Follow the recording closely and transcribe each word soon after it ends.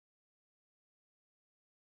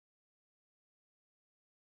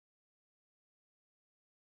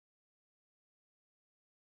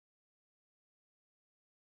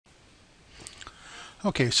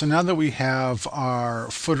Okay, so now that we have our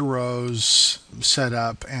footer rows set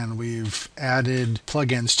up and we've added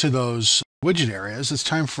plugins to those widget areas, it's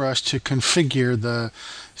time for us to configure the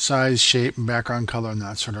size, shape, and background color and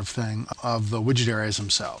that sort of thing of the widget areas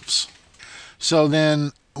themselves. So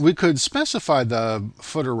then we could specify the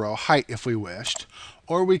footer row height if we wished,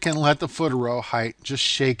 or we can let the footer row height just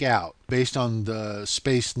shake out based on the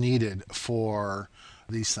space needed for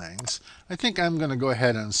these things. I think I'm going to go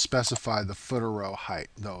ahead and specify the footer row height,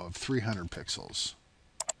 though, of 300 pixels.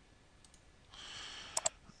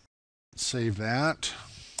 Save that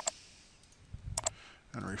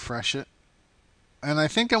and refresh it. And I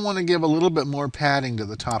think I want to give a little bit more padding to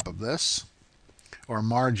the top of this, or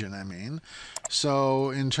margin, I mean. So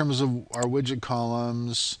in terms of our widget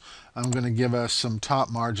columns, I'm going to give us some top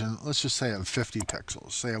margin, let's just say of 50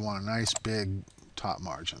 pixels. Say I want a nice big top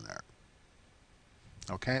margin there.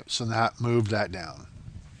 Okay, so that moved that down.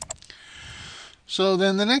 So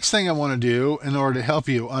then the next thing I want to do in order to help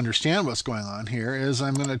you understand what's going on here is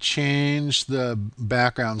I'm going to change the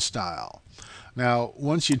background style. Now,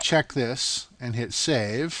 once you check this and hit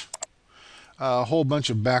save, a whole bunch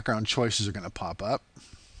of background choices are going to pop up.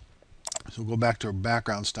 So we'll go back to our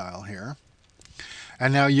background style here.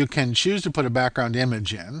 And now you can choose to put a background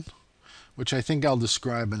image in, which I think I'll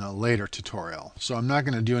describe in a later tutorial. So I'm not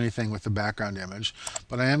going to do anything with the background image,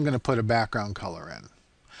 but I am going to put a background color in.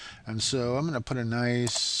 And so I'm going to put a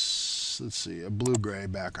nice, let's see, a blue-gray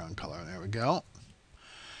background color. There we go.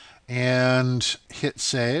 And hit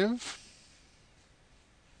save.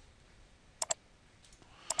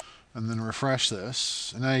 And then refresh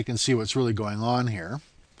this. And now you can see what's really going on here.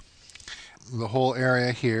 The whole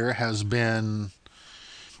area here has been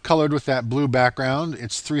colored with that blue background.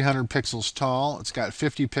 It's 300 pixels tall. It's got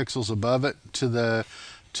 50 pixels above it to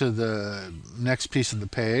the next piece of the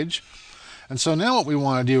page. And so now what we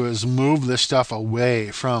want to do is move this stuff away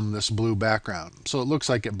from this blue background so it looks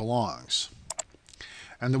like it belongs.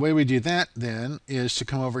 And the way we do that then is to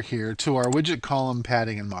come over here to our widget column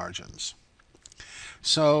padding and margins.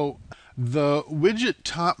 So the widget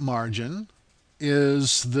top margin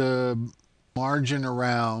is the margin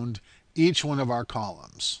around each one of our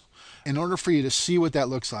columns. In order for you to see what that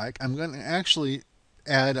looks like, I'm going to actually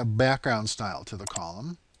add a background style to the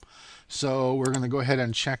column. So we're going to go ahead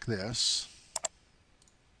and check this.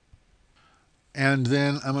 And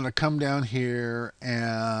then I'm going to come down here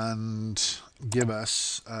and give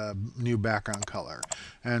us a new background color.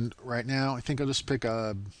 And right now, I think I'll just pick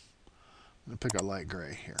a light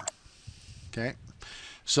gray here. Okay.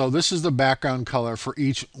 So this is the background color for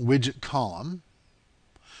each widget column,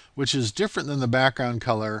 which is different than the background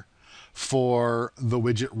color for the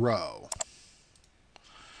widget row.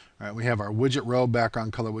 All right, we have our widget row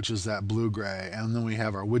background color, which is that blue-gray, and then we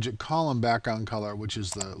have our widget column background color, which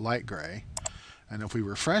is the light gray. And if we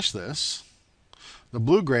refresh this, the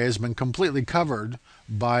blue-gray has been completely covered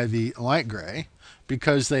by the light gray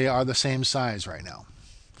because they are the same size right now.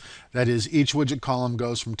 That is, each widget column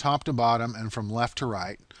goes from top to bottom and from left to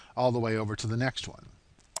right all the way over to the next one.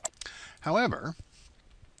 However,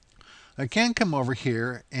 I can come over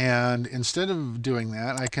here and instead of doing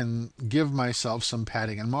that, I can give myself some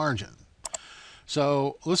padding and margin.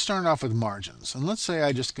 So let's start off with margins. And let's say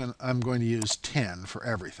I'm going to use 10 for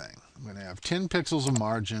everything. I'm going to have 10 pixels of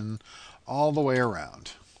margin all the way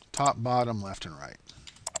around, top, bottom, left, and right.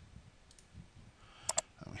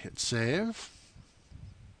 I'll hit save.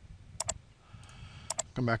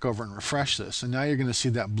 Come back over and refresh this. And now you're going to see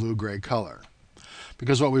that blue-gray color.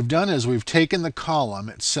 Because what we've done is we've taken the column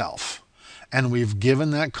itself and we've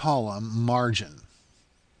given that column margin,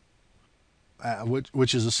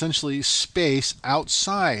 which is essentially space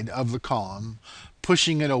outside of the column,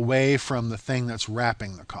 pushing it away from the thing that's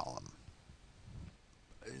wrapping the column.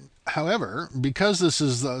 However, because this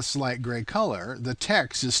is the slight gray color, the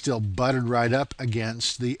text is still butted right up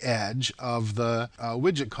against the edge of the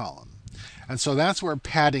widget column. And so that's where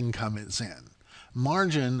padding comes in.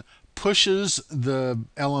 Margin pushes the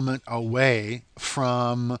element away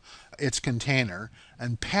from its container,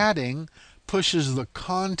 and padding pushes the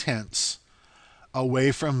contents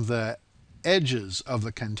away from the edges of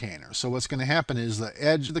the container. So what's going to happen is the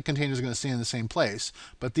edge of the container is going to stay in the same place,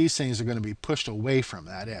 but these things are going to be pushed away from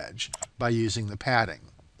that edge by using the padding.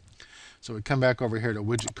 So we come back over here to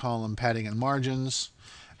widget column padding and margins,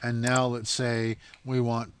 and now let's say we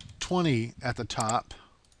want 20 at the top,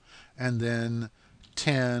 and then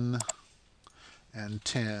 10 and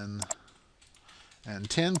 10 and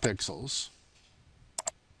 10 pixels.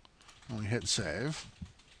 And we hit save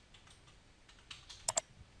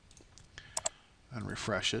and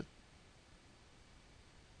refresh it.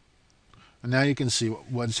 And now you can see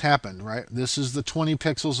what's happened, right? This is the 20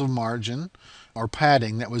 pixels of margin or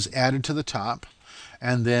padding that was added to the top,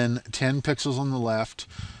 and then 10 pixels on the left.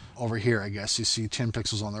 Over here, I guess you see 10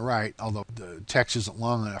 pixels on the right, although the text isn't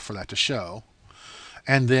long enough for that to show.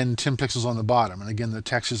 And then 10 pixels on the bottom, and again the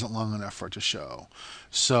text isn't long enough for it to show.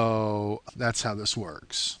 So that's how this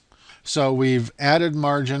works. So we've added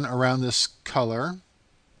margin around this color,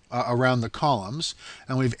 around the columns,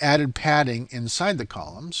 and we've added padding inside the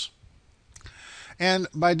columns. And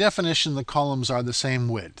by definition, the columns are the same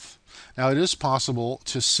width. Now it is possible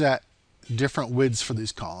to set different widths for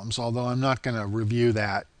these columns, although I'm not going to review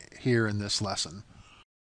that here in this lesson.